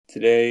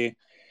Today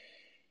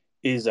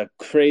is a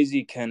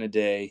crazy kind of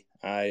day.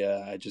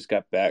 I just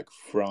got back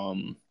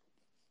from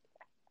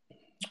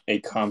a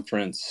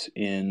conference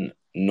in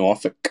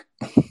Norfolk,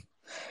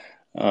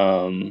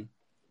 um,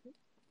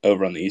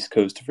 over on the east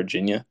coast of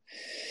Virginia.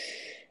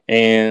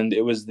 And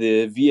it was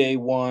the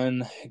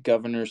VA1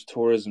 Governor's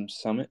Tourism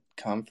Summit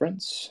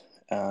Conference.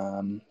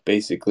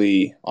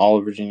 Basically, all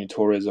of Virginia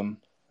tourism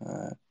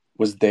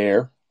was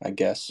there, I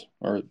guess,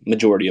 or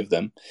majority of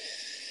them.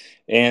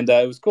 And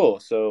it was cool.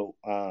 So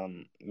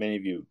many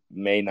of you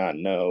may not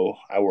know,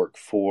 I work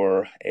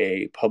for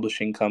a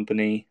publishing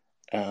company.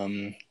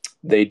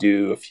 They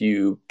do a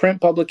few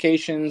print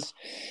publications,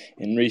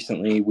 and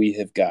recently we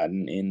have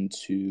gotten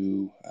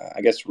into,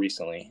 I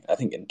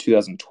think in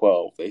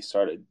 2012, they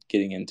started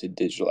getting into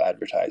digital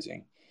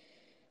advertising.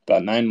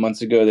 About 9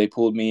 months ago, they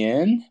pulled me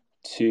in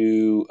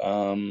to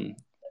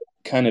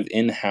kind of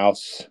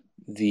in-house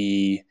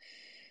the,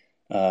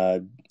 uh,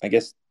 I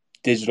guess,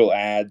 digital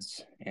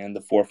ads and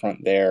the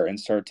forefront there, and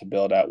start to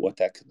build out what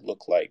that could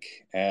look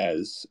like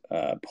as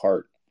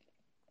part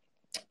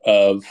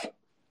of,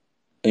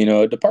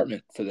 a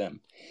department for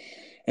them.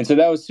 And so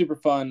that was super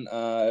fun.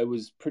 It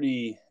was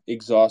pretty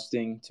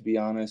exhausting, to be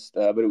honest,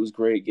 but it was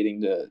great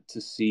getting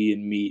to see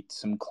and meet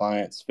some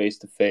clients face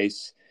to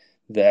face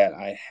that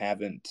I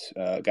haven't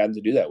gotten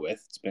to do that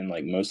with. It's been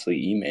like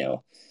mostly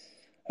email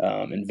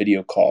and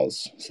video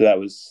calls. So that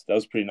was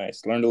pretty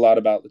nice. Learned a lot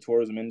about the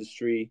tourism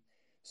industry,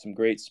 some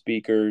great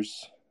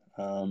speakers,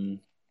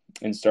 and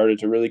started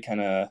to really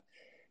kind of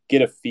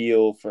get a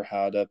feel for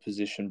how to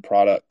position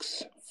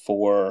products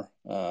for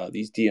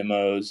these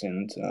DMOs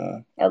and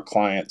our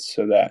clients,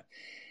 so that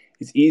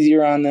it's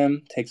easier on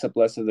them, takes up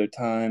less of their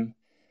time.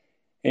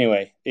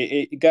 Anyway,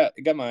 it got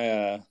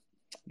my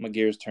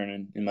gears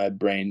turning in my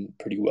brain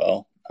pretty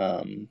well.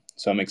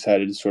 So I'm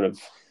excited to sort of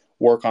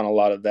work on a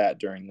lot of that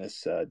during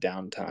this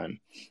downtime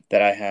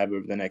that I have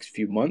over the next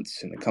few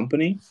months in the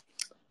company.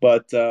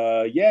 But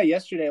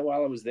yesterday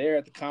while I was there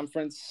at the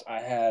conference,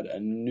 I had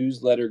a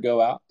newsletter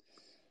go out.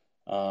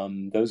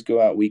 Those go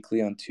out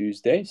weekly on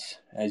Tuesdays,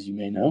 as you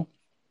may know.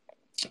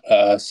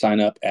 Sign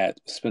up at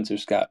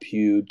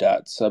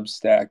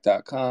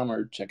spencerscottpugh.substack.com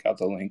or check out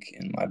the link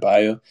in my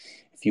bio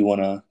if you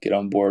want to get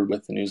on board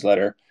with the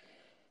newsletter.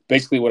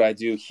 Basically, what I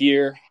do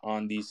here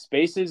on these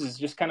spaces is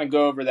just kind of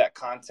go over that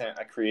content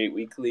I create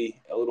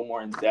weekly a little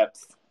more in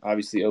depth.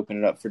 Obviously, open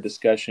it up for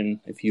discussion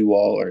if you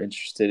all are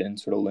interested in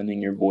sort of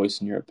lending your voice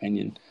and your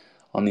opinion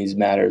on these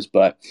matters.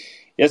 But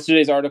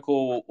yesterday's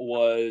article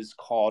was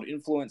called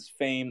Influence,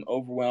 Fame,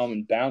 Overwhelm,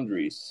 and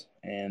Boundaries.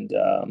 And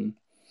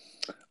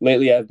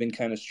lately I've been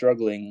kind of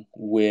struggling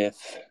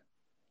with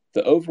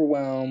the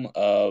overwhelm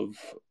of,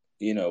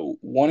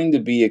 wanting to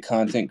be a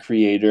content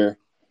creator,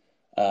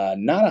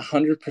 not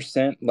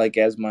 100% like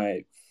as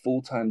my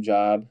full-time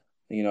job.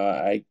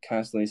 I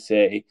constantly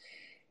say,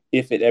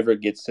 if it ever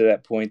gets to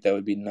that point, that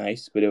would be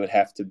nice, but it would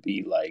have to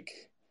be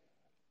like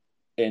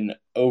an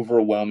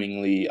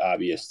overwhelmingly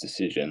obvious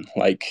decision.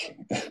 Like,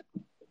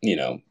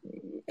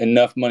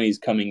 enough money's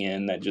coming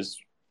in that just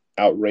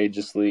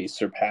outrageously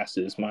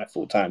surpasses my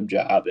full-time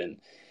job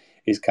and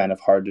is kind of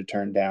hard to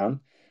turn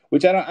down,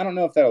 which I don't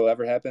know if that'll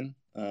ever happen.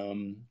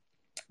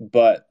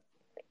 But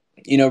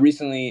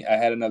recently I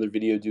had another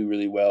video do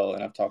really well,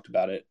 and I've talked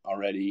about it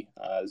already,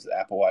 as the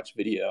Apple Watch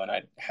video. And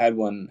I had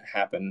one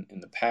happen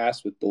in the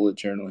past with bullet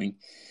journaling,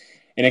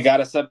 and it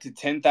to up to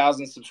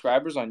 10,000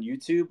 subscribers on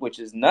YouTube, which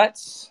is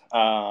nuts.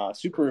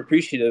 Super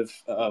appreciative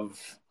of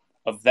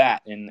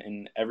that,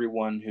 and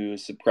everyone who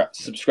is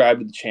subscribed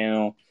to the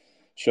channel,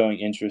 showing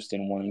interest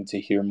in wanting to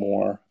hear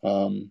more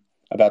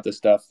about the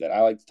stuff that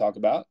I like to talk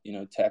about,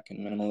 tech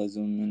and minimalism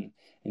and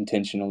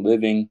intentional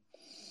living.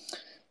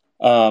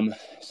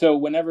 So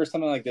whenever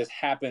something like this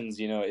happens,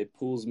 it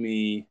pulls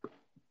me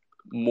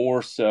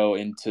more so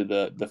into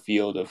the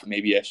field of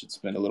maybe I should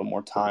spend a little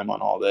more time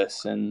on all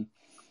this. And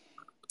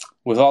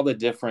with all the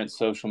different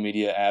social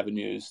media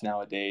avenues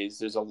nowadays,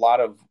 there's a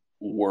lot of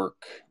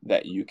work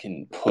that you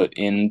can put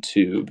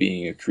into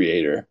being a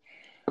creator.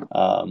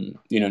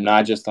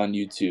 Not just on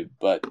YouTube,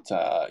 but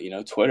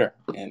Twitter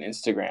and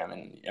Instagram.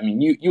 And I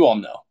mean, you all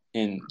know,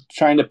 in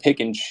trying to pick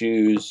and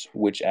choose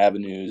which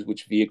avenues,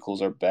 which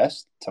vehicles are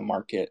best to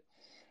market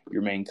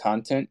your main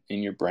content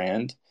and your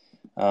brand,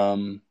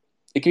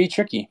 it can be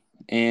tricky.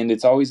 And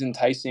it's always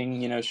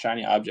enticing,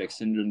 shiny object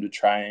syndrome, to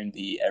try and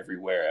be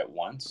everywhere at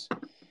once.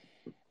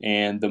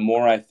 And the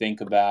more I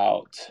think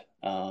about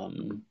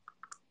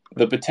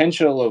the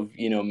potential of,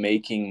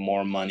 making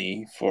more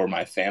money for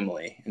my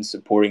family and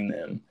supporting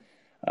them.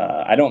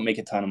 I don't make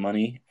a ton of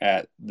money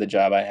at the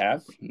job I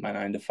have, my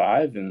 9 to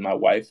 5, and my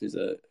wife is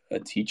a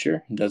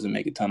teacher and doesn't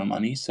make a ton of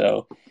money.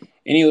 So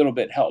any little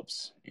bit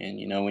helps. And,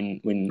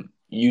 when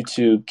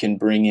YouTube can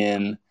bring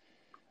in,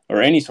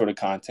 or any sort of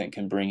content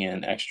can bring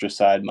in extra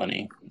side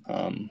money,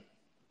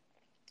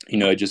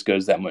 it just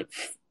goes that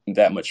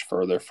much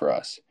further for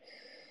us.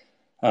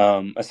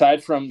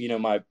 Aside from,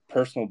 my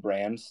personal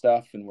brand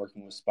stuff and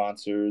working with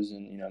sponsors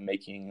and,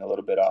 making a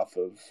little bit off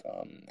of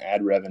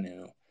ad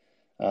revenue,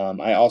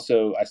 I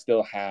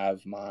still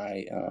have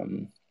my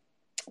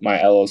my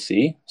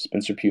LLC,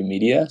 Spencer Pugh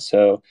Media.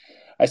 So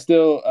I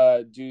still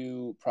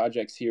do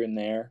projects here and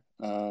there.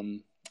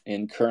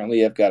 And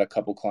currently I've got a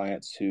couple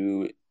clients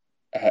who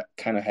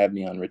kind of have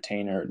me on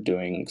retainer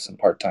doing some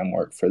part-time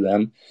work for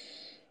them.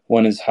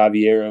 One is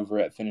Javier over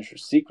at Finisher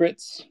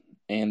Secrets,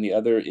 and the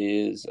other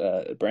is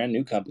a brand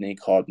new company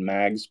called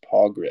Mag's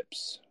Paw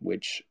Grips,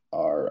 which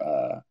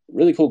are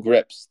really cool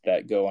grips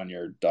that go on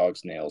your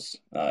dog's nails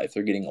if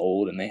they're getting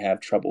old and they have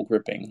trouble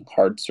gripping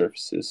hard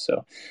surfaces.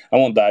 So I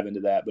won't dive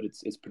into that, but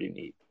it's pretty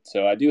neat.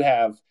 So I do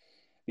have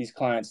these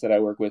clients that I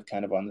work with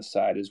kind of on the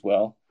side as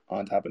well,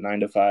 on top of 9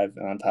 to 5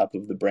 and on top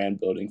of the brand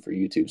building for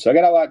YouTube. So I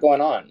got a lot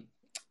going on,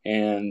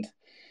 and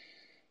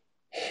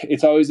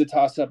it's always a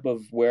toss up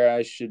of where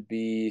I should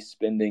be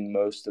spending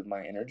most of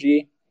my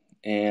energy.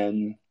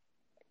 And,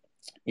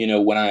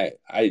 when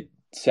I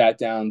sat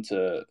down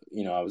to,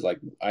 I was like,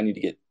 I need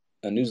to get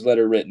a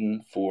newsletter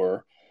written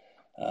for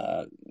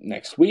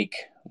next week.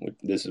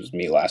 This was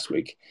me last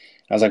week.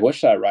 I was like, what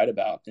should I write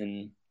about?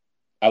 And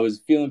I was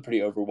feeling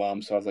pretty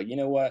overwhelmed. So I was like, you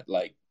know what?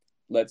 Like,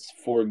 let's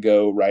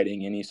forego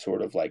writing any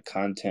sort of like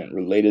content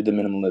related to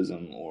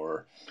minimalism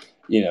or,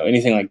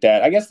 anything like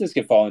that. I guess this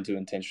could fall into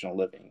intentional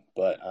living,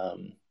 but I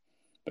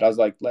was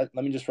like, let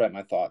me just write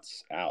my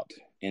thoughts out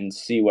and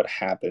see what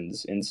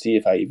happens and see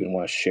if I even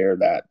want to share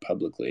that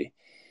publicly.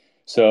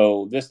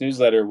 So this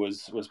newsletter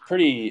was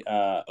pretty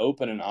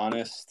open and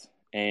honest.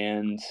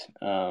 And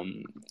I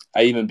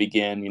even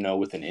began,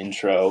 with an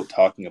intro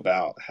talking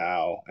about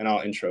how, and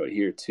I'll intro it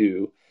here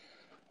too.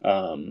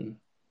 My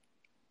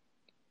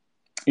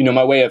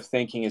way of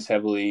thinking is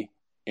heavily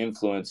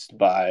influenced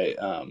by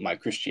my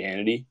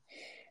Christianity.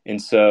 And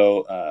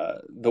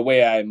so the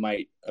way I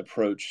might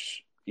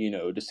approach,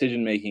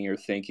 decision making or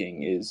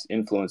thinking is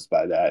influenced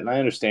by that. And I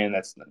understand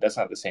that's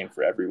not the same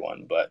for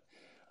everyone, but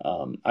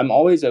I'm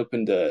always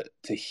open to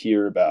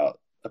hear about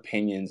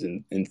opinions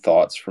and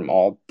thoughts from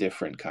all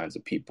different kinds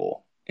of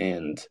people.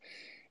 And,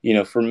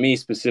 for me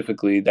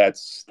specifically,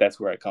 that's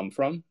where I come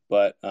from.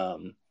 But,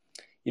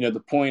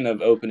 the point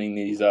of opening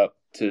these up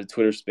to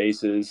Twitter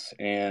Spaces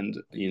and,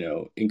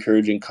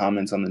 encouraging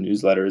comments on the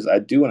newsletters, I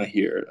do want to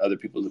hear other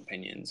people's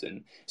opinions.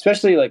 And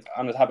especially like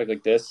on a topic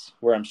like this,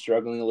 where I'm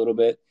struggling a little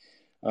bit,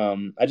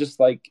 I just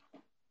like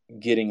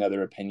getting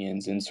other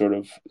opinions and sort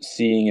of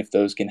seeing if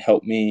those can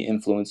help me,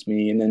 influence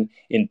me. And then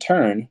in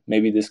turn,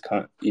 maybe this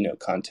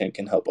content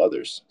can help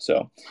others.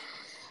 So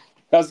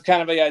that was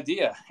kind of the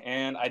idea.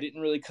 And I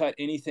didn't really cut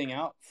anything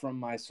out from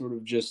my sort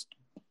of just,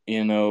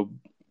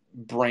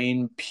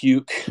 brain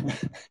puke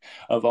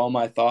of all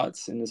my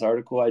thoughts in this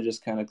article. I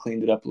just kind of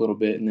cleaned it up a little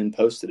bit and then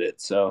posted it.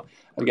 So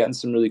I've gotten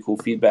some really cool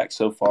feedback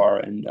so far.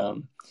 And,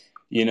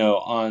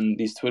 on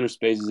these Twitter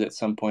Spaces at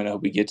some point, I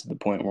hope we get to the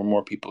point where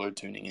more people are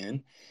tuning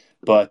in.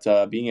 But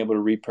being able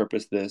to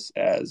repurpose this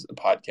as a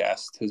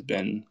podcast has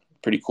been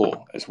pretty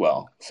cool as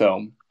well.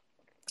 So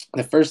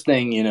the first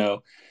thing,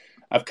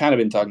 I've kind of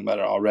been talking about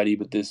it already,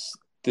 but this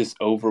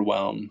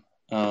overwhelm,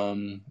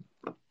 I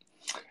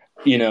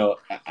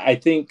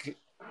think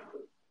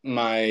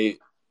my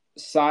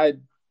side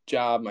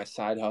job, my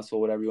side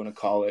hustle, whatever you want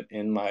to call it,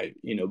 in my,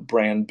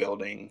 brand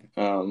building,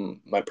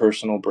 my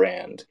personal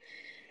brand,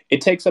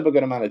 it takes up a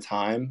good amount of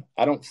time.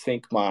 I don't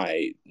think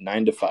my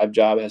 9 to 5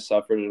 job has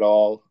suffered at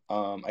all.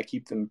 I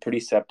keep them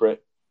pretty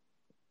separate,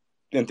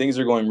 and things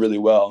are going really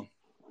well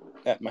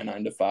at my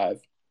 9 to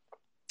 5.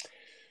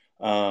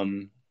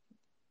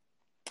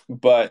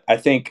 But I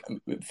think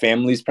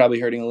family's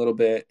probably hurting a little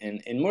bit,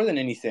 and more than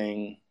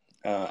anything,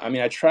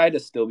 I try to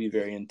still be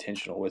very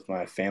intentional with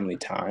my family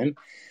time.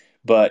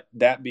 But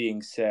that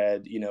being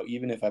said,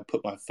 even if I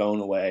put my phone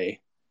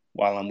away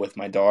while I'm with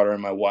my daughter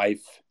and my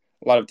wife,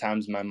 a lot of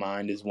times my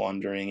mind is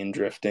wandering and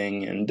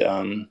drifting. And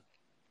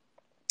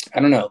I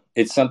don't know.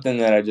 It's something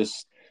that I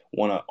just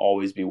want to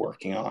always be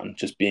working on,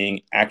 just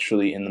being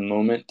actually in the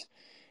moment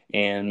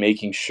and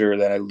making sure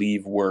that I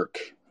leave work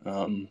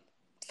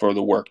for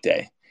the work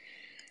day.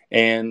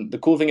 And the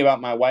cool thing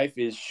about my wife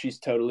is she's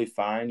totally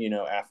fine,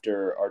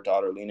 after our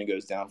daughter Lena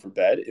goes down for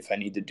bed, if I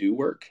need to do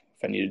work,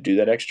 if I need to do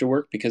that extra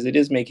work, because it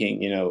is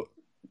making,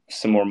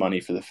 some more money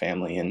for the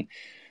family. And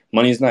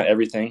money is not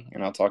everything.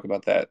 And I'll talk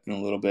about that in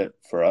a little bit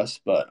for us.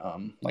 But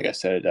like I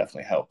said, it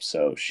definitely helps.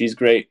 So she's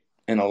great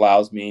and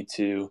allows me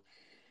to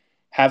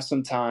have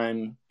some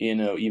time,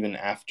 even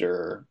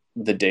after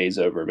the day's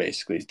over,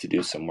 basically, to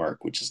do some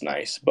work, which is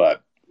nice.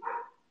 But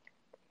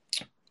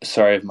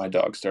sorry if my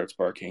dog starts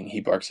barking. He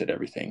barks at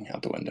everything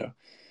out the window.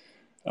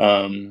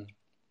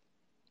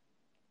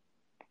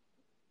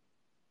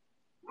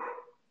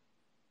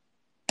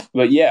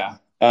 But yeah,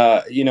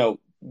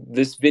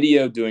 this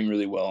video doing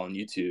really well on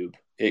YouTube,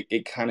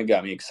 it kind of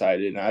got me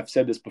excited. And I've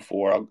said this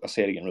before. I'll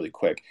say it again really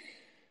quick.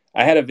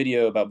 I had a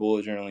video about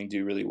bullet journaling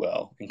do really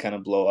well and kind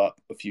of blow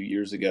up a few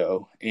years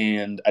ago.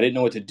 And I didn't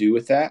know what to do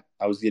with that.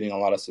 I was getting a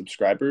lot of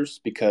subscribers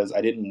because I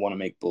didn't want to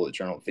make bullet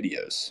journal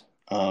videos.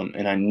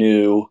 And I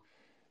knew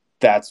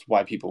that's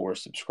why people were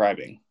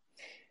subscribing.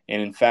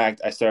 And in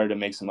fact, I started to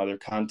make some other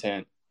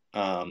content.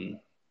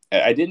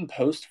 I didn't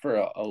post for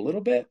a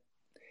little bit.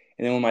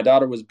 And then when my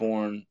daughter was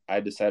born, I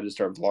decided to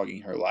start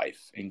vlogging her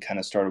life and kind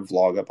of start a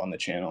vlog up on the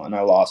channel. And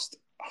I lost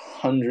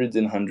hundreds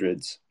and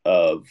hundreds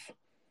of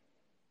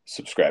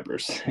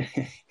subscribers,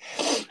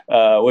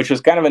 which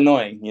was kind of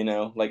annoying, you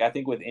know? Like, I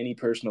think with any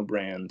personal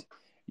brand,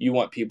 you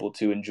want people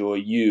to enjoy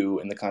you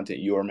and the content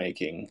you're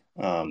making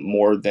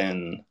more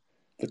than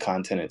the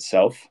content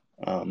itself.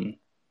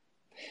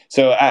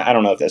 So I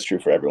don't know if that's true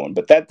for everyone,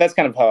 but that's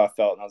kind of how I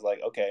felt. And I was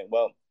like, okay,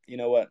 well, you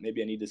know what?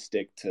 Maybe I need to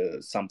stick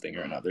to something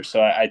or another.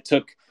 So I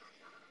took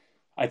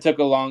a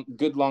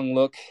good long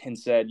look and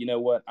said, you know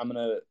what?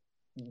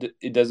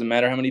 It doesn't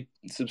matter how many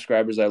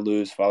subscribers I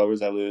lose,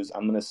 followers I lose.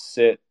 I'm going to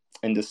sit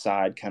and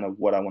decide kind of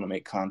what I want to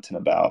make content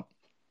about.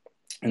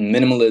 And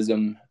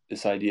minimalism,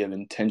 this idea of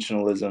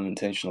intentionalism,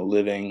 intentional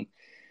living,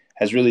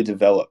 has really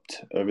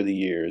developed over the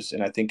years.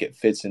 And I think it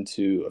fits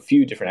into a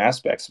few different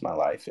aspects of my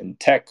life. And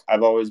tech,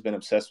 I've always been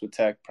obsessed with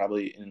tech,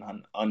 probably in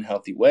an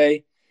unhealthy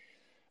way.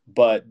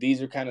 But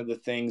these are kind of the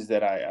things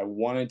that I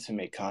wanted to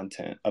make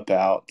content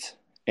about.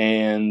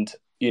 And,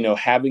 you know,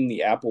 having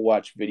the Apple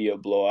Watch video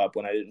blow up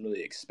when I didn't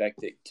really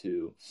expect it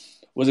to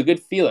was a good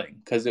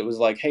feeling, because it was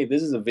like, hey,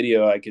 this is a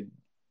video I could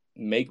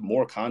make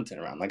more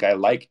content around. Like, I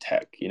like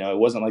tech, you know, it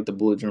wasn't like the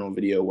bullet journal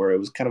video where it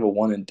was kind of a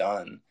one and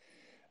done.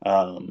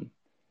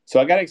 So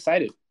I got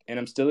excited, and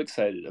I'm still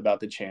excited about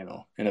the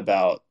channel and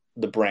about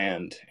the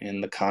brand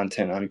and the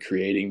content I'm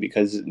creating,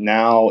 because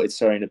now it's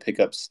starting to pick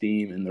up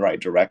steam in the right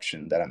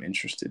direction that I'm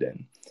interested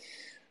in.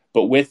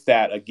 But with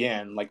that,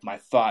 again, like, my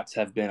thoughts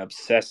have been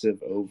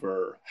obsessive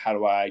over how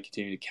do I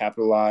continue to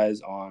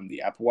capitalize on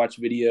the Apple Watch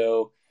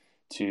video,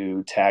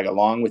 to tag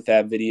along with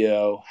that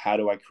video. How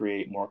do I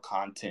create more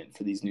content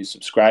for these new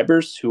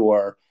subscribers who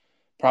are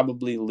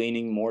probably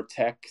leaning more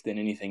tech than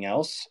anything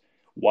else?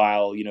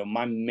 While, you know,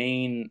 my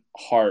main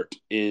heart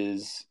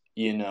is,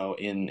 you know,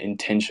 in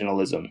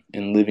intentionalism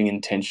and living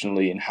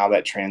intentionally, and how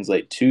that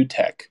translates to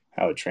tech,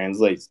 how it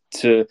translates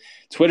to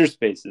Twitter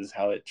Spaces,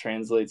 how it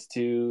translates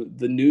to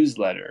the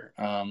newsletter,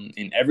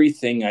 in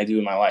everything I do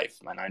in my life,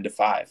 my 9 to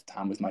 5,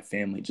 time with my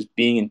family, just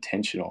being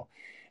intentional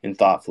and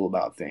thoughtful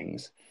about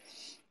things.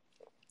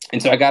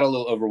 And so I got a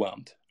little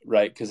overwhelmed,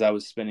 right? Because I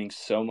was spending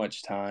so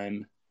much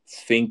time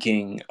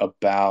thinking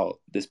about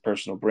this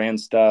personal brand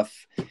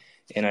stuff.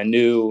 And I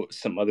knew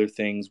some other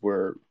things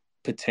were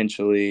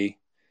potentially,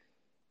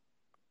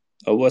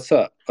 oh, what's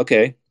up?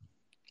 Okay.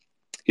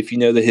 If you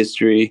know the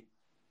history,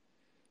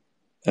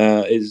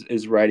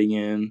 is writing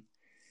in.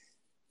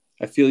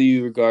 I feel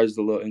you regards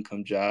the low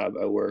income job.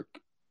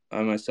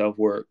 I myself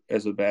work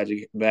as a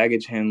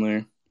baggage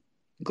handler,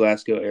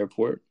 Glasgow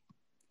Airport.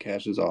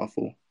 Cash is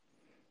awful.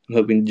 I'm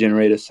hoping to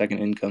generate a second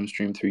income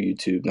stream through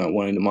YouTube, not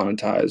wanting to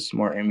monetize,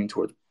 more aiming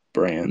towards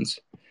brands.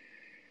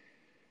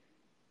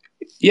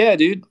 Yeah,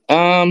 dude.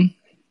 I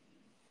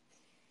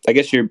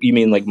guess you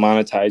mean like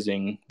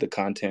monetizing the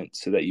content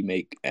so that you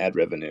make ad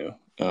revenue.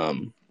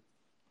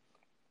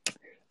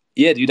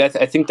 Yeah, dude,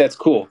 I think that's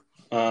cool.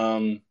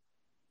 You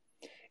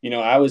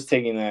know, I was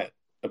taking that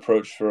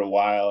approach for a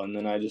while, and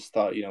then I just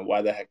thought, you know,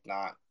 why the heck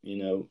not? You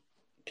know,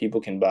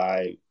 people can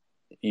buy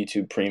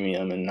YouTube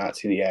Premium and not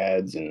see the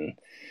ads, and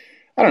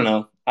I don't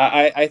know.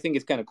 I think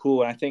it's kind of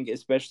cool, and I think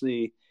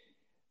especially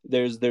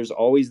there's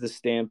always the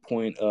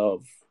standpoint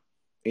of,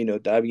 you know,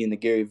 diving into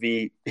Gary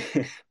Vee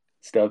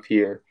stuff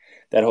here,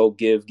 that whole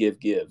give,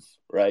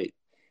 right?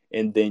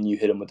 And then you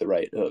hit them with the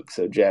right hook.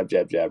 So jab,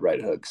 jab, jab,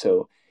 right hook.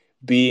 So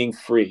being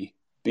free,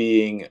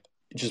 being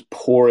just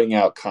pouring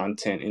out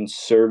content and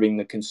serving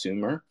the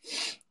consumer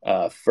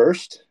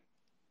first,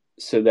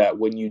 so that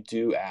when you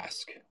do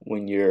ask,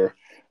 when you're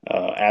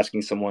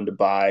asking someone to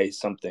buy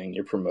something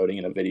you're promoting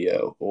in a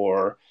video,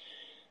 or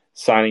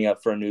signing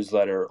up for a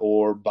newsletter,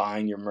 or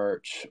buying your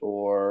merch,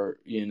 or,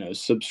 you know,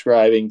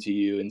 subscribing to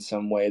you in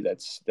some way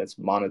that's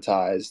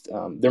monetized,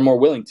 they're more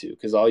willing to,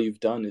 because all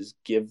you've done is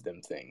give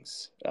them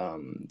things.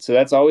 So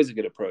that's always a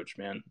good approach,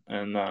 man.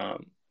 And I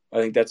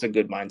think that's a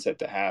good mindset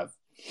to have.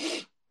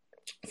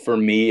 For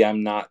me,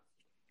 I'm not,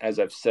 as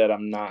I've said,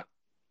 I'm not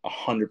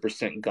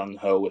 100%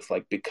 gung-ho with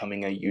like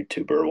becoming a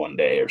YouTuber one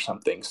day or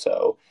something.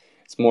 So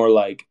it's more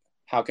like,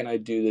 how can I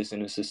do this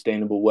in a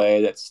sustainable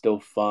way that's still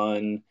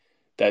fun,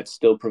 that's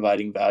still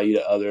providing value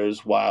to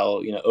others,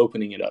 while, you know,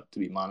 opening it up to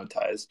be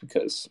monetized?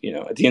 Because, you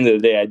know, at the end of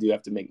the day, I do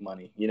have to make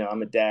money. You know,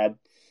 I'm a dad,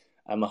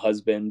 I'm a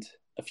husband.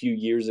 A few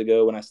years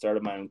ago, when I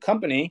started my own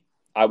company,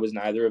 I was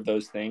neither of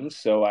those things.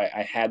 So I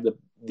had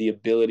the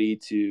ability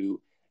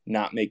to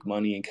not make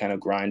money and kind of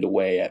grind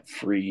away at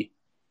free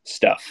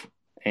stuff.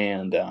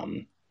 And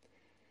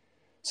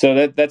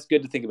so that's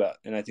good to think about.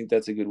 And I think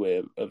that's a good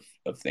way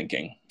of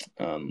thinking.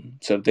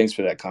 So thanks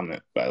for that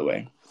comment, by the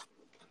way.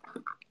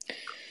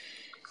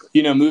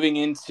 You know, moving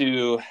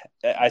into,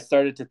 I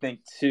started to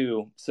think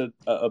too, so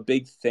a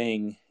big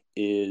thing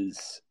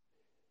is,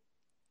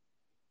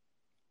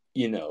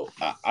 you know,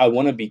 I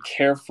want to be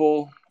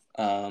careful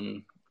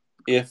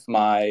if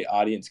my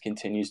audience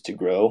continues to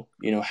grow.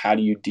 You know, how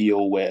do you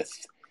deal with,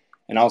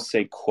 and I'll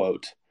say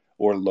quote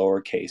or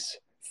lowercase,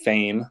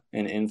 fame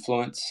and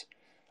influence?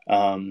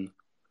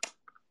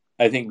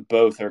 I think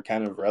both are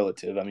kind of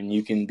relative. I mean,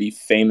 you can be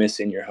famous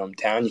in your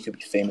hometown, you can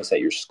be famous at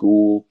your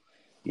school.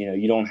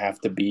 You don't have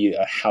to be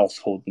a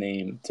household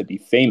name to be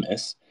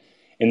famous.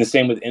 And the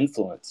same with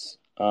influence.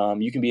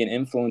 You can be an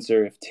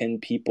influencer if 10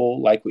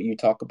 people like what you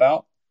talk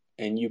about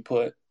and you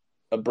put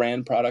a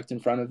brand product in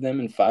front of them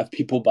and 5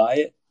 people buy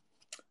it.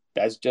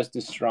 That's just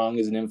as strong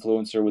as an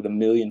influencer with 1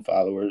 million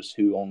followers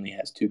who only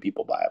has 2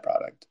 people buy a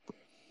product.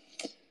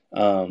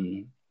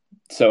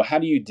 So how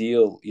do you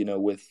deal,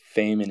 with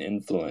fame and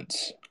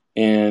influence?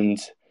 And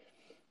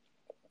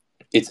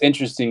it's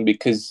interesting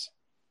because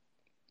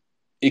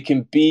it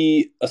can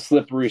be a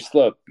slippery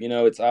slope.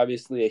 It's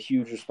obviously a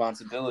huge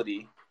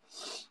responsibility.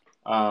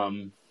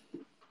 And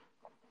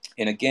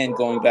again,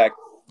 going back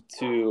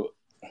to,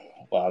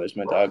 wow, there's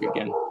my dog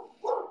again.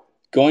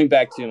 Going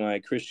back to my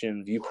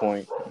Christian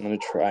viewpoint, I'm going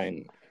to try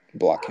and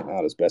block him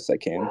out as best I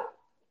can.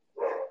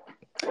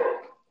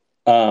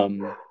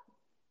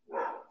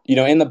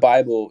 In the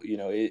Bible,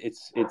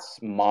 it's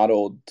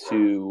modeled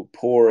to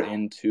pour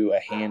into a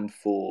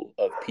handful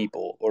of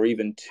people or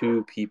even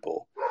 2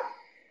 people.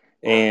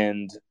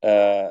 And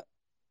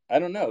I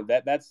don't know,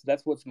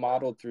 that's what's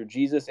modeled through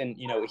Jesus. And,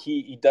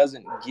 he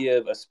doesn't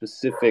give a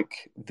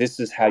specific, this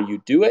is how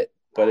you do it,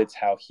 but it's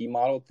how he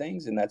modeled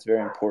things. And that's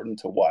very important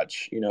to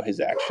watch, his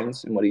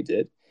actions and what he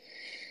did.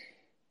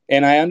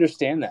 And I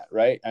understand that,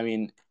 right? I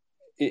mean,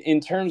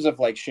 in terms of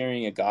like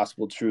sharing a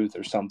gospel truth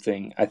or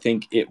something, I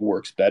think it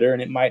works better,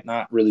 and it might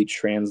not really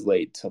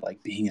translate to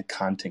like being a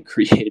content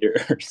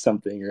creator or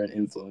something or an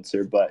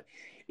influencer, but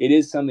it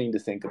is something to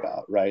think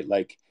about, right?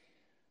 Like,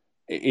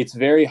 it's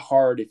very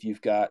hard if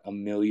you've got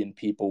 1 million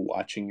people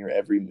watching your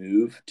every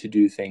move to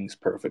do things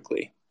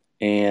perfectly.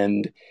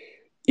 And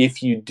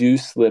if you do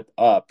slip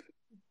up,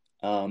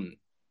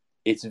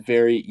 it's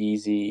very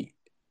easy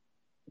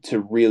to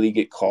really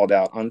get called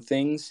out on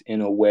things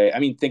in a way. I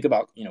mean, think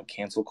about,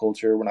 cancel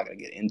culture. We're not going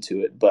to get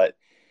into it, but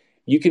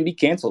you can be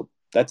canceled.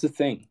 That's a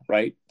thing,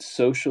 right?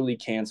 Socially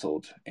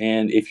canceled.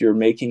 And if you're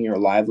making your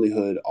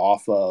livelihood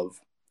off of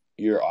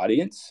your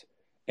audience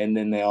and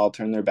then they all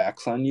turn their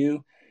backs on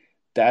you,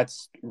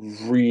 that's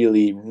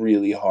really,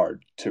 really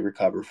hard to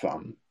recover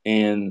from.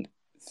 And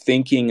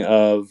thinking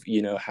of,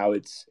 how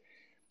it's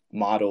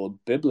modeled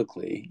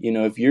biblically,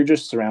 if you're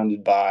just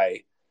surrounded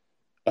by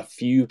a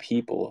few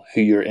people who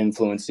you're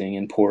influencing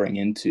and pouring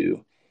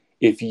into,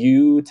 if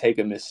you take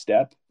a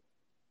misstep,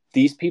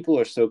 these people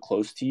are so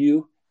close to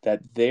you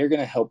that they're going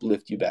to help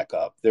lift you back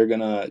up. They're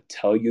going to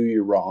tell you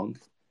you're wrong.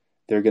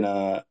 They're going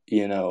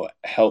to,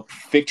 help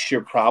fix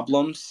your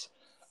problems,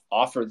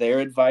 offer their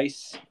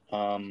advice.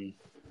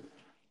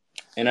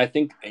 And I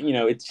think,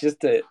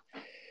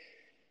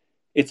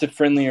 it's a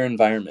friendlier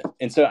environment.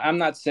 And so I'm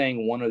not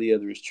saying one or the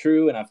other is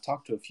true. And I've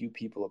talked to a few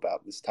people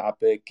about this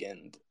topic,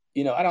 and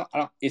I don't,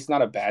 it's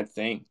not a bad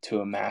thing to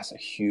amass a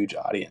huge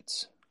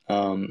audience.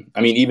 I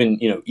mean,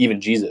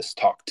 even Jesus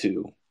talked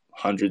to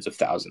hundreds of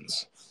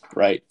thousands,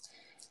 right?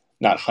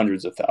 Not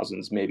hundreds of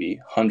thousands,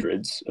 maybe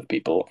hundreds of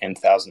people and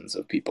thousands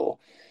of people,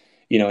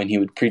 and he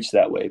would preach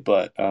that way.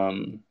 But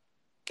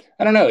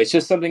I don't know. It's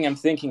just something I'm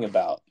thinking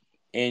about.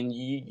 And,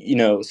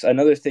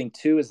 another thing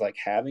too is like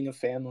having a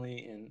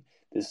family and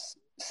this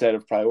set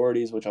of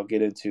priorities, which I'll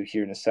get into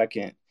here in a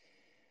second.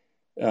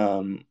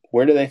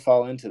 Where do they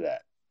fall into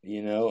that?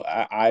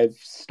 I've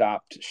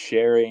stopped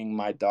sharing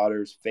my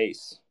daughter's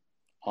face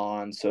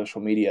on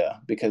social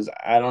media because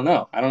I don't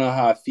know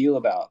how I feel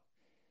about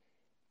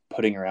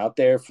putting her out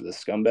there for the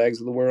scumbags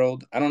of the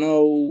world. I don't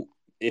know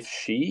if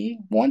she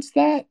wants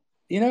that.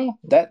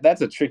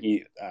 That's a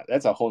tricky,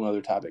 that's a whole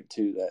nother topic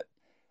too, that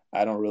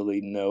I don't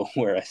really know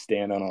where I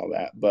stand on all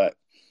that. But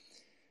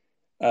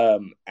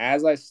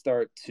as I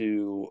start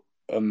to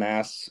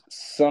amass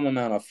some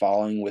amount of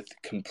following with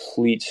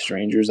complete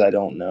strangers I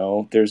don't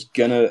know, there's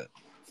gonna,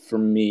 for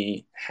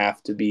me,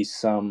 have to be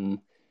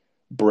some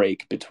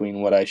break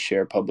between what I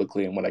share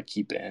publicly and what I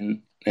keep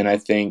in. And I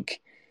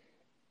think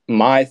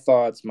my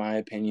thoughts, my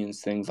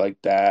opinions, things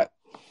like that,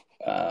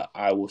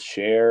 I will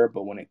share.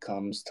 But when it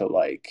comes to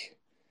like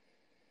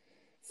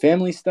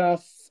family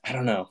stuff, I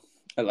don't know,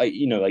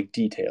 like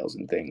details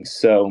and things.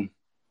 So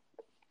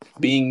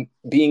being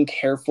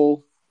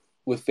careful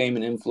with fame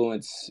and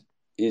influence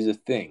is a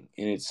thing,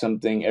 and it's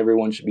something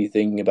everyone should be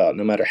thinking about.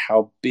 No matter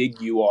how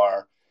big you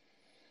are,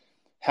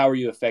 how are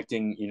you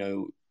affecting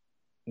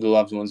the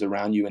loved ones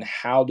around you, and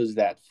how does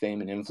that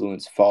fame and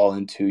influence fall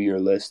into your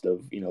list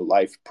of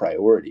life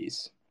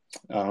priorities?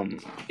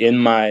 In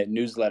my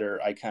newsletter,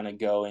 I kind of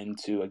go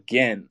into,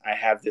 again, I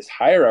have this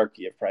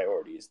hierarchy of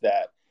priorities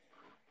that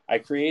I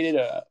created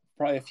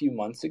probably a few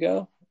months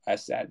ago. I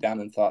sat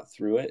down and thought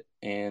through it.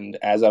 And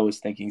as I was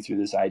thinking through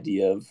this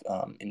idea of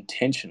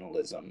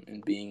intentionalism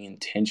and being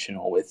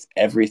intentional with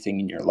everything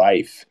in your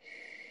life,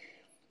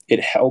 it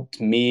helped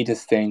me to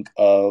think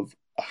of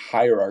a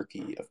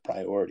hierarchy of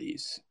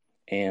priorities.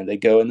 And they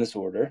go in this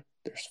order.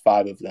 There's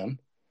 5 of them.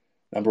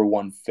 Number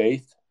 1,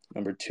 faith.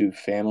 Number 2,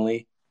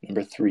 family.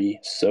 Number 3,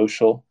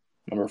 social.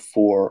 Number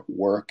 4,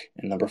 work.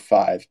 And number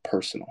 5,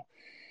 personal.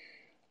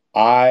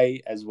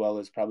 I, as well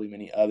as probably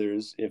many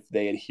others, if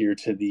they adhere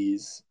to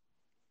these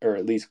or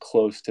at least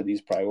close to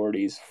these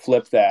priorities,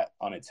 flip that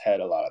on its head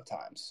a lot of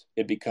times.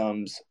 It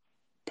becomes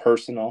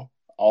personal,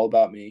 all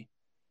about me,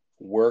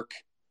 work,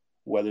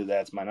 whether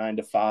that's my 9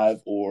 to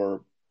 5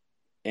 or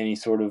any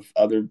sort of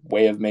other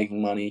way of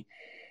making money,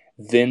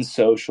 then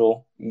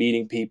social,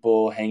 meeting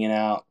people, hanging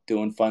out,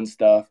 doing fun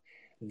stuff,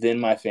 then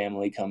my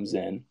family comes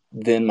in,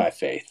 then my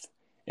faith.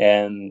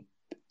 And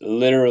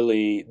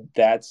literally,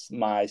 that's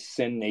my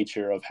sin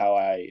nature of how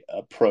I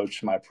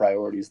approach my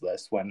priorities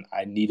list when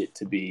I need it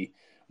to be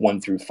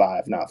 1 through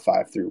 5, not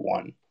 5 through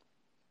 1.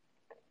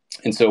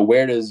 And so,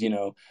 where does,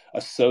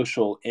 a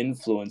social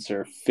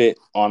influencer fit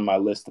on my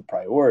list of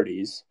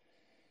priorities?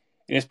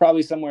 And it's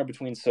probably somewhere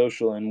between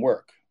social and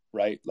work,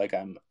 right? Like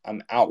I'm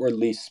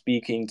outwardly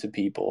speaking to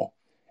people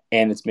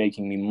and it's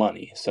making me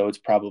money. So it's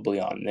probably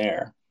on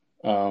there.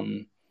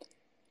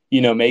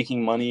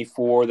 Making money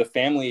for the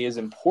family is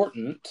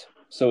important.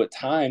 So at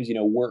times,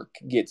 work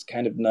gets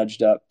kind of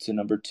nudged up to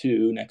number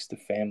 2 next to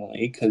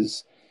family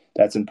because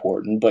that's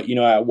important. But,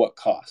 at what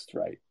cost,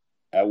 right?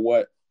 At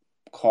what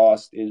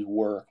cost is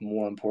work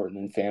more important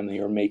than family,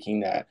 or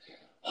making that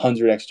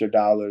 $100 extra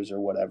or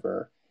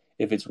whatever,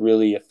 if it's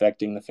really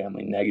affecting the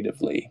family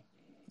negatively?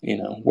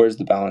 Where's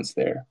the balance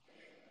there?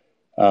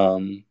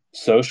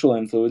 Social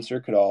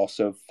influencer could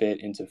also fit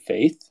into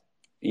faith.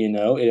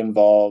 It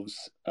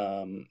involves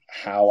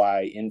how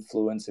I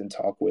influence and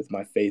talk with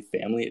my faith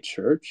family at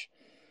church,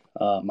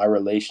 my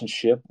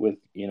relationship with,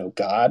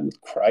 God,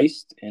 with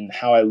Christ, and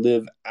how I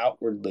live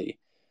outwardly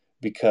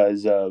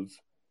because of,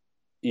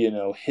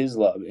 his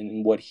love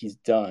and what he's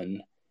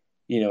done.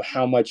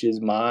 How much is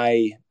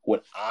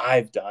what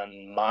I've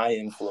done, my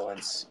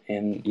influence,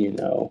 and,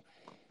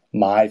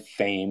 my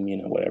fame,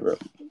 whatever,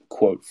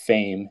 quote,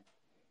 fame,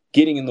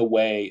 getting in the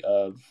way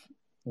of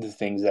the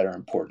things that are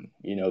important,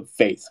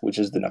 faith, which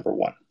is the number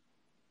 1.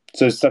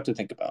 So it's stuff to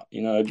think about.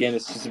 Again,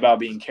 it's just about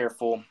being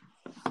careful.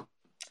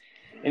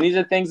 And these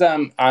are things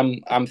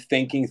I'm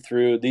thinking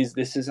through.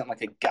 This isn't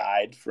like a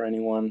guide for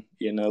anyone,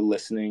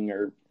 listening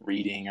or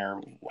reading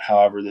or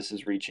however this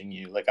is reaching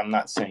you. Like, I'm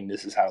not saying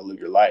this is how to live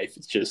your life.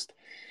 It's just,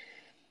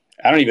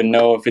 I don't even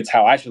know if it's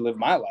how I should live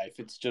my life.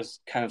 It's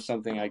just kind of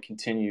something I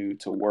continue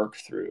to work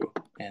through.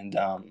 And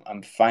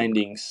I'm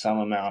finding some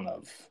amount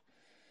of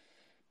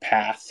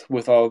path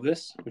with all of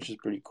this, which is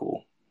pretty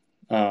cool.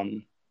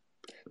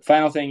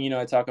 Final thing,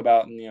 I talk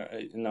about in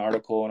the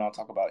article, and I'll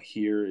talk about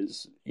here,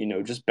 is,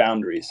 just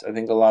boundaries. I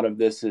think a lot of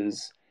this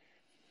is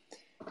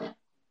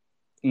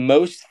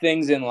most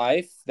things in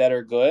life that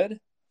are good,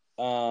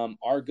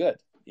 are good.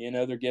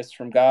 They're gifts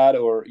from God,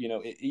 or,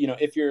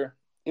 if you're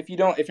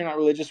not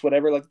religious,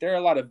 whatever, like, there are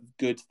a lot of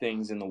good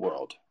things in the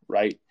world,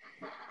 right?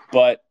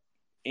 But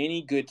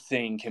any good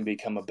thing can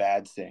become a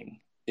bad thing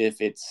if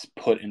it's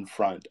put in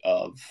front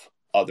of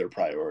other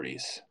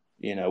priorities.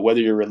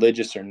 Whether you're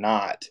religious or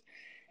not,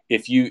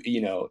 if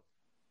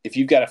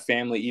you've got a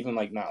family, even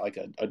like not like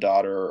a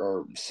daughter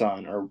or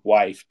son or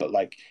wife, but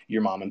like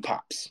your mom and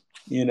pops,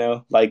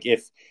 like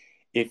if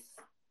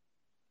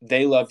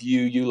they love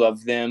you, you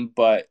love them,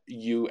 but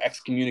you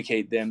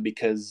excommunicate them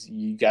because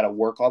you got to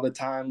work all the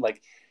time.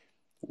 Like,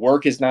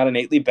 work is not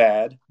innately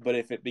bad, but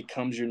if it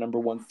becomes your number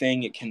 1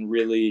 thing, it can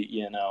really,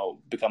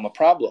 become a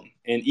problem.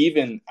 And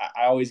even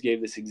I always gave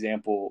this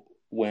example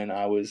when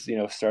I was,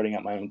 starting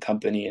up my own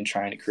company and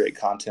trying to create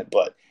content,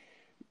 but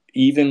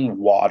even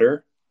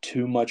water,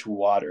 too much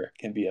water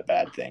can be a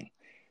bad thing.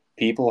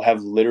 People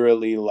have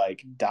literally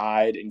like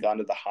died and gone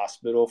to the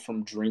hospital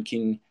from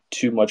drinking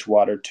too much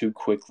water too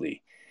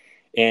quickly.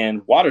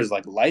 And water is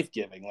like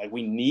life-giving. Like,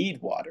 we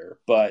need water,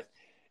 but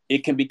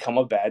it can become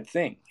a bad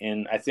thing.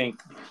 And I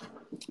think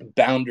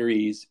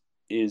boundaries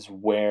is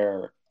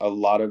where a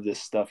lot of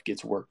this stuff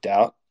gets worked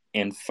out,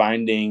 and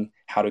finding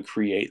how to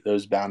create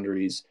those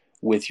boundaries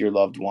with your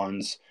loved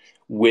ones,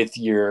 with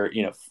your,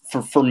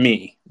 for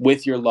me,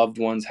 with your loved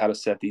ones, how to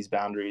set these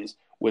boundaries,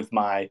 with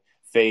my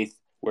faith,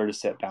 where to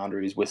set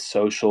boundaries, with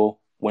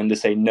social, when to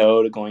say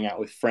no to going out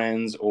with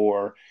friends,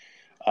 or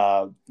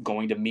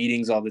going to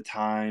meetings all the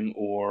time,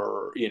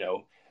 or,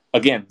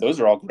 again, those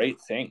are all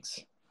great things,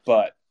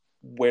 but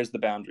where's the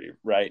boundary,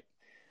 right?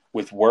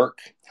 With work,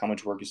 how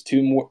much work is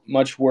too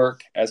much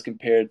work as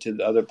compared to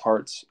the other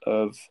parts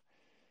of,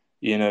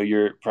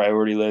 your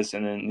priority list.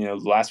 And then, the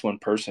last one,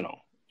 personal.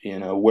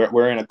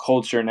 We're in a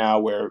culture now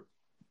where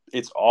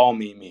it's all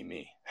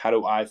me. How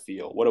do I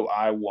feel? What do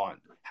I want?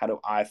 How do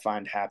I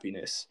find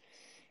happiness?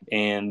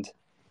 And,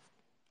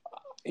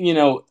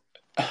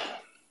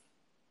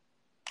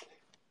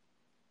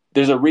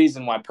 there's a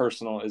reason why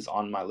personal is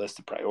on my list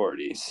of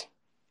priorities,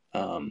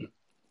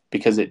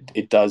 because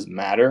it does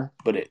matter,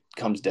 but it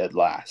comes dead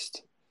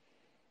last.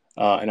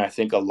 And I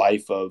think a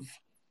life of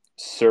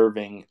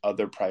serving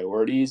other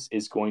priorities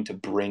is going to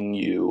bring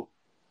you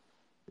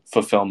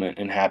fulfillment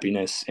and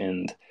happiness.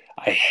 And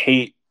I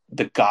hate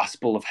the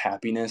gospel of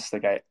happiness.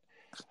 Like, I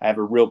have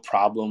a real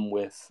problem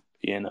with,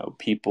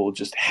 people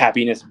just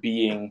happiness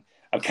being,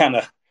 I kind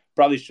of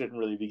probably shouldn't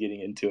really be getting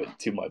into it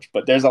too much,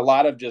 but there's a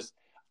lot of just,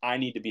 I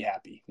need to be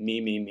happy.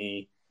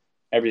 Me.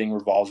 Everything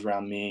revolves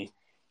around me.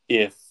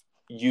 If,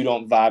 you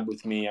don't vibe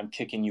with me, I'm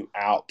kicking you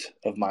out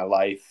of my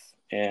life.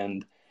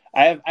 And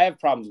I have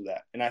problems with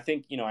that. And I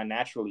think, I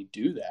naturally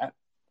do that.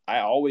 I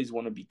always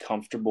want to be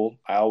comfortable.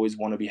 I always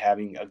want to be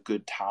having a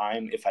good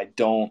time. If I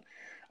don't,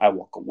 I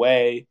walk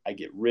away, I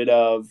get rid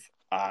of,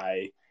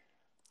 I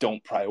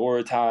don't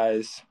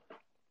prioritize.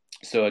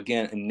 So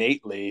again,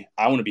 innately,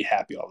 I want to be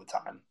happy all the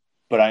time.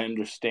 But I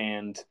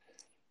understand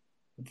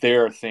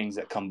there are things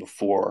that come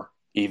before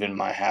even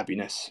my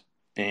happiness.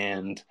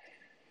 And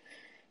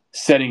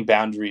setting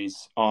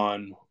boundaries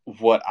on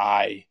what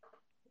I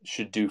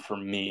should do for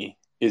me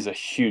is a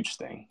huge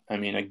thing. I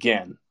mean,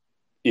 again,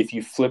 if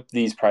you flip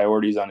these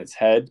priorities on its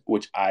head,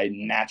 which I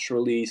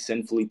naturally,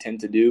 sinfully tend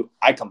to do,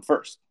 I come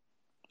first.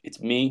 It's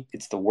me,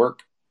 it's the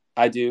work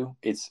I do,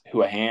 it's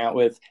who I hang out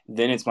with,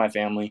 then it's my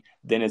family,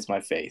 then it's my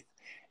faith.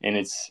 And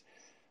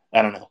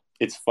I don't know,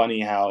 it's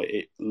funny how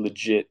it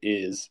legit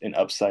is an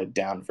upside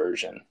down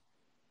version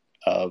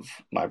of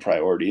my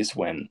priorities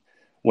when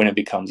it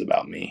becomes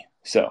about me.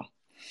 So,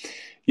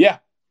 yeah.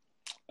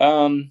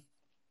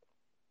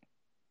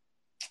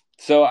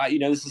 So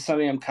this is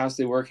something I'm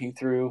constantly working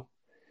through.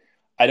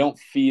 I don't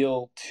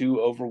feel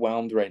too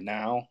overwhelmed right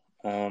now.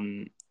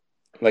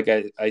 Like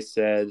I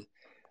said,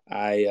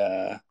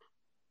 all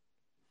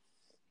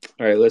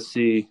right, let's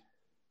see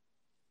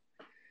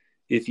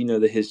if you know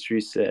the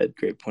history said,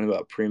 great point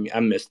about premium. I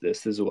missed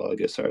this. This is a while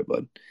ago. Sorry,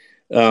 bud.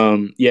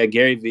 Yeah,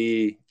 Gary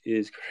Vee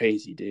is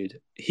crazy,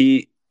 dude.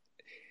 He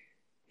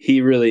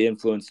really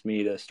influenced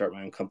me to start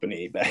my own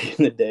company back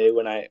in the day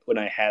when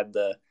I had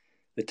the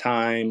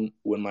time,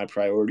 when my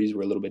priorities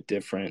were a little bit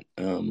different.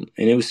 And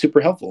it was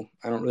super helpful.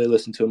 I don't really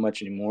listen to him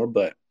much anymore,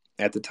 but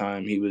at the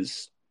time he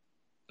was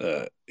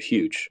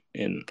huge,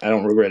 and I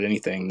don't regret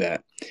anything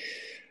that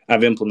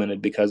I've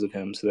implemented because of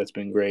him. So that's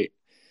been great.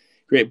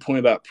 Great point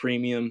about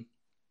premium.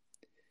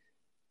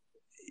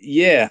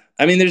 Yeah.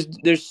 I mean,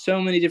 there's so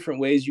many different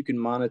ways you can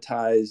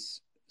monetize.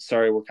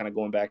 Sorry, we're kind of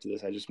going back to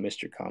this. I just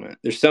missed your comment.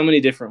 There's so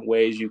many different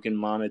ways you can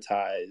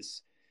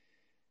monetize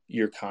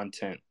your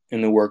content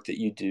and the work that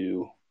you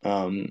do.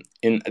 And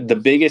the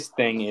biggest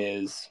thing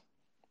is,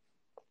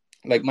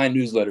 like, my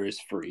newsletter is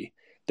free.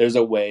 There's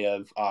a way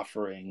of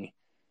offering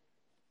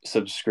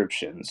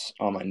subscriptions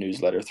on my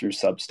newsletter through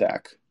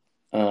Substack.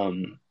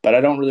 But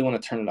I don't really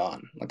want to turn it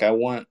on. Like, I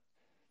want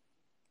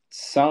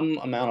some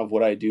amount of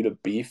what I do to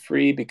be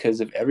free, because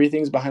if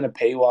everything's behind a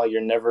paywall,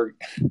 you're never,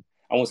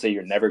 I won't say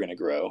you're never going to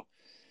grow,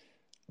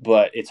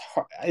 but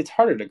it's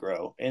harder to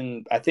grow.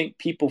 And I think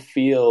people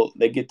feel,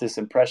 they get this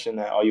impression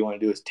that all you want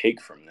to do is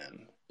take from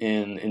them,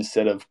 and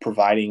instead of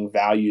providing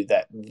value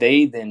that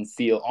they then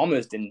feel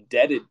almost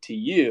indebted to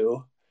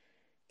you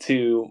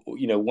to,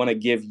 want to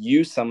give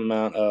you some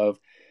amount of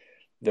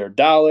their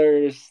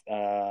dollars,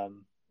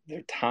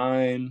 their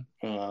time,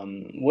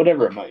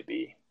 whatever it might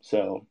be.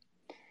 So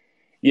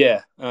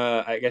yeah,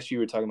 I guess you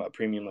were talking about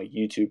premium, like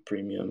YouTube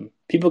Premium.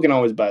 People can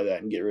always buy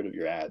that and get rid of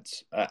your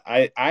ads.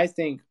 I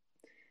think,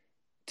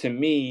 to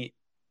me,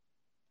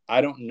 I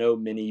don't know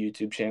many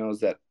YouTube channels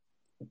that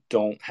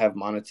don't have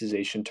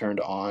monetization turned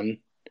on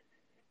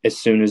as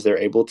soon as they're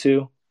able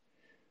to.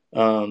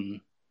 So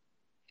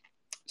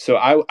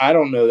I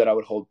don't know that I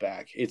would hold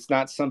back. It's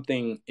not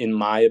something, in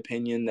my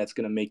opinion, that's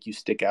going to make you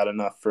stick out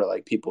enough for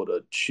like people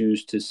to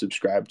choose to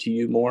subscribe to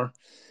you more.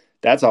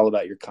 That's all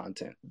about your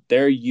content.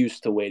 They're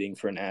used to waiting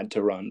for an ad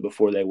to run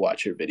before they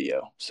watch your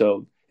video.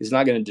 So it's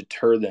not going to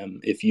deter them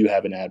if you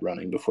have an ad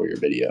running before your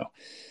video.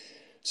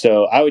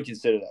 So I would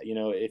consider that,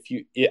 if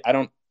you, I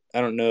don't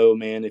know,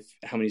 man, if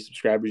how many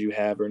subscribers you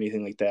have or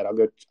anything like that.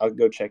 I'll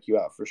go check you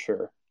out for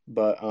sure.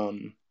 But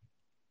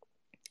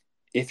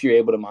if you're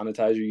able to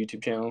monetize your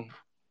YouTube channel,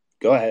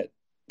 go ahead.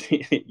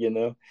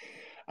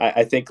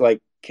 I think like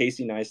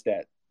Casey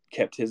Neistat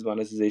kept his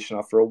monetization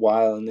off for a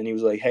while, and then he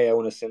was like, hey, I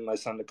want to send my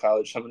son to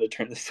college, so I'm going to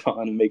turn this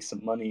on and make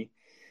some money.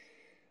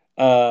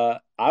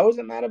 I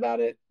wasn't mad about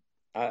it.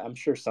 I'm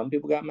sure some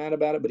people got mad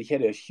about it, but he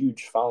had a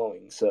huge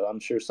following, so I'm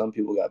sure some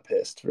people got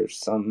pissed for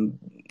some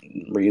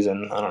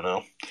reason. I don't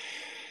know.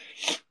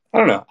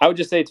 I would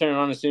just say turn it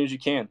on as soon as you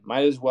can.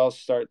 Might as well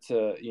start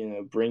to,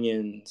 bring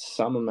in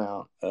some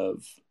amount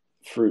of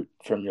fruit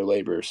from your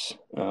labors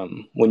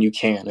when you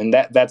can. And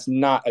that's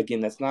not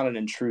an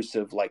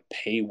intrusive like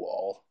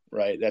paywall,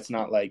 right? That's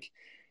not like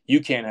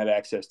you can't have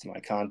access to my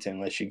content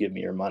unless you give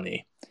me your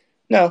money.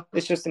 No,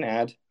 it's just an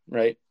ad,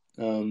 right?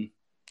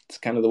 It's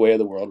kind of the way of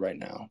the world right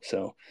now.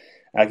 So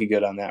I could go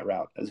down that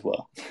route as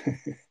well.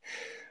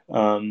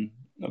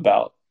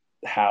 About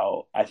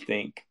how I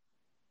think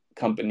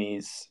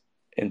companies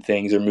and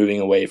things are moving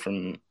away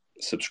from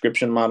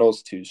subscription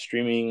models to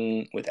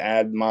streaming with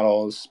ad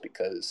models,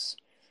 because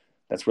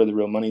that's where the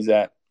real money's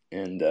at.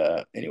 And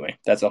anyway,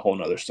 that's a whole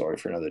nother story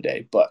for another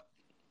day. But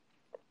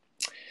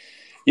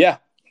yeah,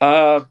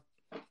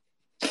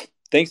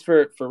 thanks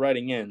for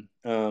writing in.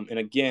 And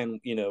again,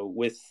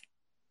 with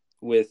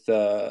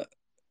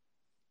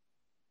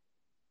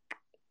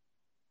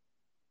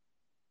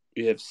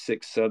you have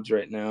 6 subs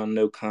right now,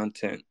 no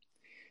content,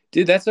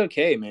 dude. That's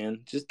okay,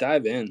 man. Just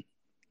dive in.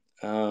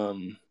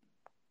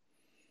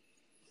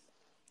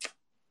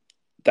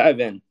 dive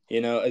in.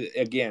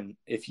 Again,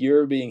 if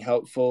you're being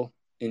helpful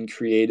and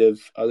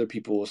creative, other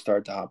people will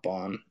start to hop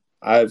on.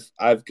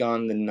 I've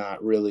gone the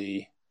not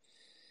really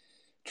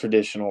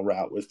traditional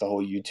route with the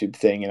whole YouTube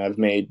thing, and I've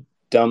made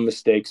dumb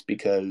mistakes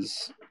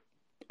because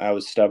I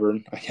was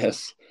stubborn, I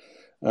guess.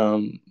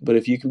 But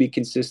if you can be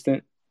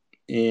consistent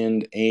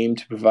and aim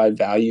to provide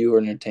value or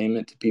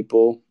entertainment to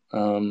people,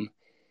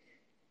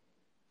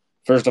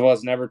 first of all,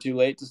 it's never too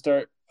late to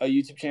start a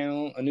YouTube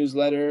channel, a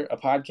newsletter, a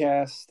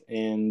podcast,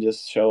 and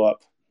just show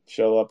up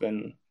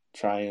and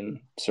try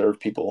and serve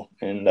people,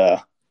 and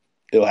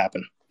it'll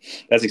happen.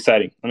 That's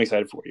exciting. I'm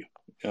excited for you.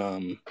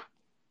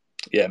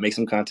 Make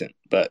some content,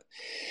 but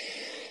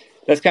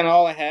that's kind of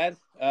all I had.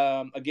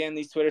 Again,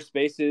 these Twitter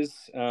Spaces,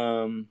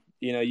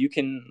 you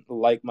can,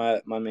 like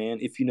my man,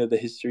 if you know the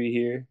history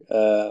here,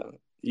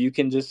 you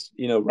can just,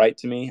 write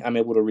to me. I'm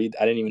able to read.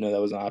 I didn't even know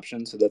that was an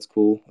option, so that's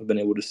cool. I've been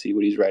able to see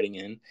what he's writing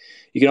in.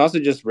 You can also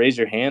just raise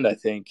your hand, I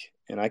think,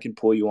 and I can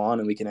pull you on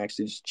and we can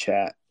actually just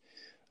chat,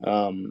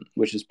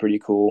 which is pretty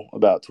cool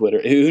about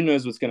Twitter. Who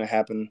knows what's going to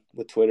happen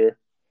with Twitter?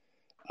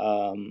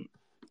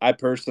 I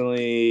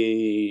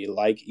personally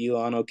like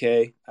Elon.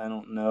 Okay, I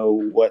don't know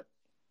what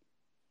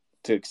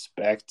to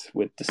expect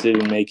with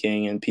decision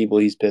making and people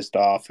he's pissed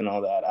off and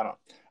all that. I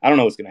don't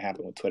know what's going to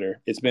happen with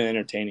Twitter. It's been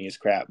entertaining as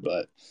crap,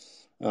 but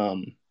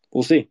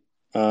we'll see.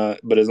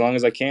 But as long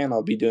as I can,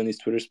 I'll be doing these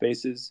Twitter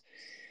Spaces,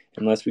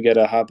 unless we got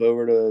to hop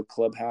over to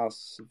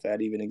Clubhouse, if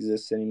that even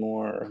exists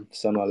anymore, or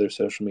some other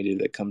social media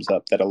that comes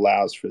up that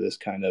allows for this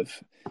kind of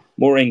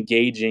more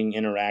engaging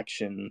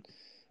interaction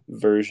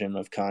version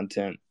of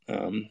content.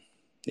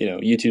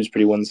 YouTube's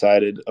pretty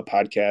one-sided. A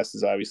podcast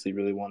is obviously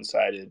really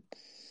one-sided.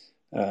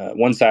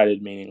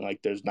 One-sided meaning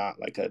like there's not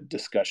like a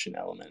discussion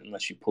element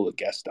unless you pull a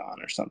guest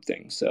on or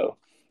something. So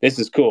this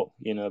is cool,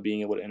 being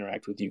able to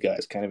interact with you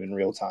guys kind of in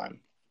real time,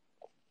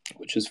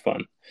 which is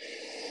fun.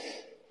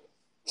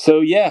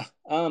 So yeah,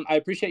 I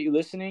appreciate you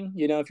listening.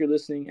 If you're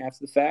listening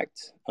after the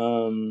fact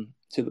to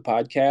the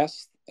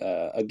podcast,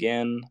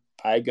 again,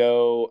 I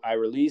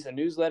release a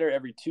newsletter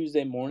every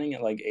Tuesday morning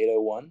at like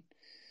 8:01.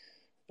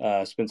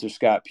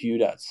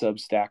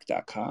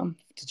 SpencerScottPugh.substack.com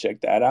to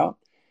check that out.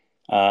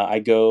 I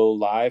go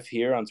live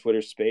here on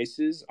Twitter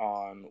Spaces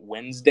on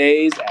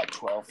Wednesdays at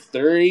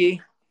 12:30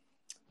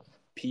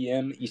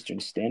 p.m. Eastern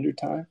Standard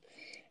Time.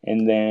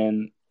 And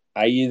then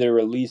I either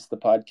release the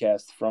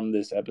podcast from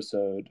this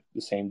episode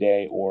the same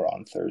day or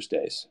on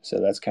Thursdays. So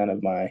that's kind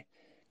of my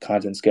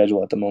content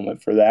schedule at the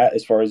moment for that.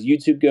 As far as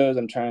YouTube goes,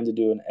 I'm trying to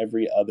do an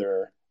every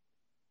other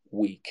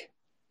week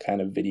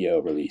kind of video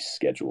release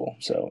schedule.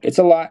 So it's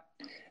a lot.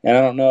 And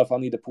I don't know if I'll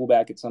need to pull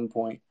back at some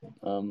point.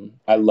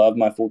 I love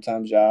my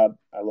full-time job.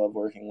 I love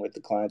working with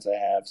the clients I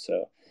have.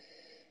 So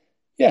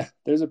yeah,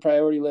 there's a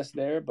priority list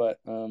there, but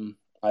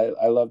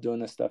I love doing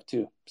this stuff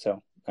too.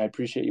 So I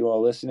appreciate you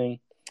all listening.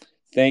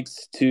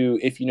 Thanks to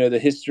If You Know the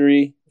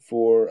History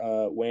for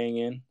weighing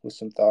in with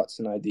some thoughts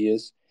and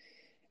ideas.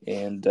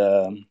 And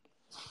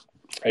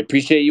I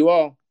appreciate you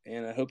all,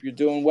 and I hope you're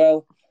doing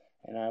well,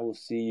 and I will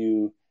see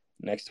you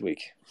next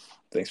week.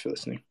 Thanks for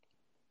listening.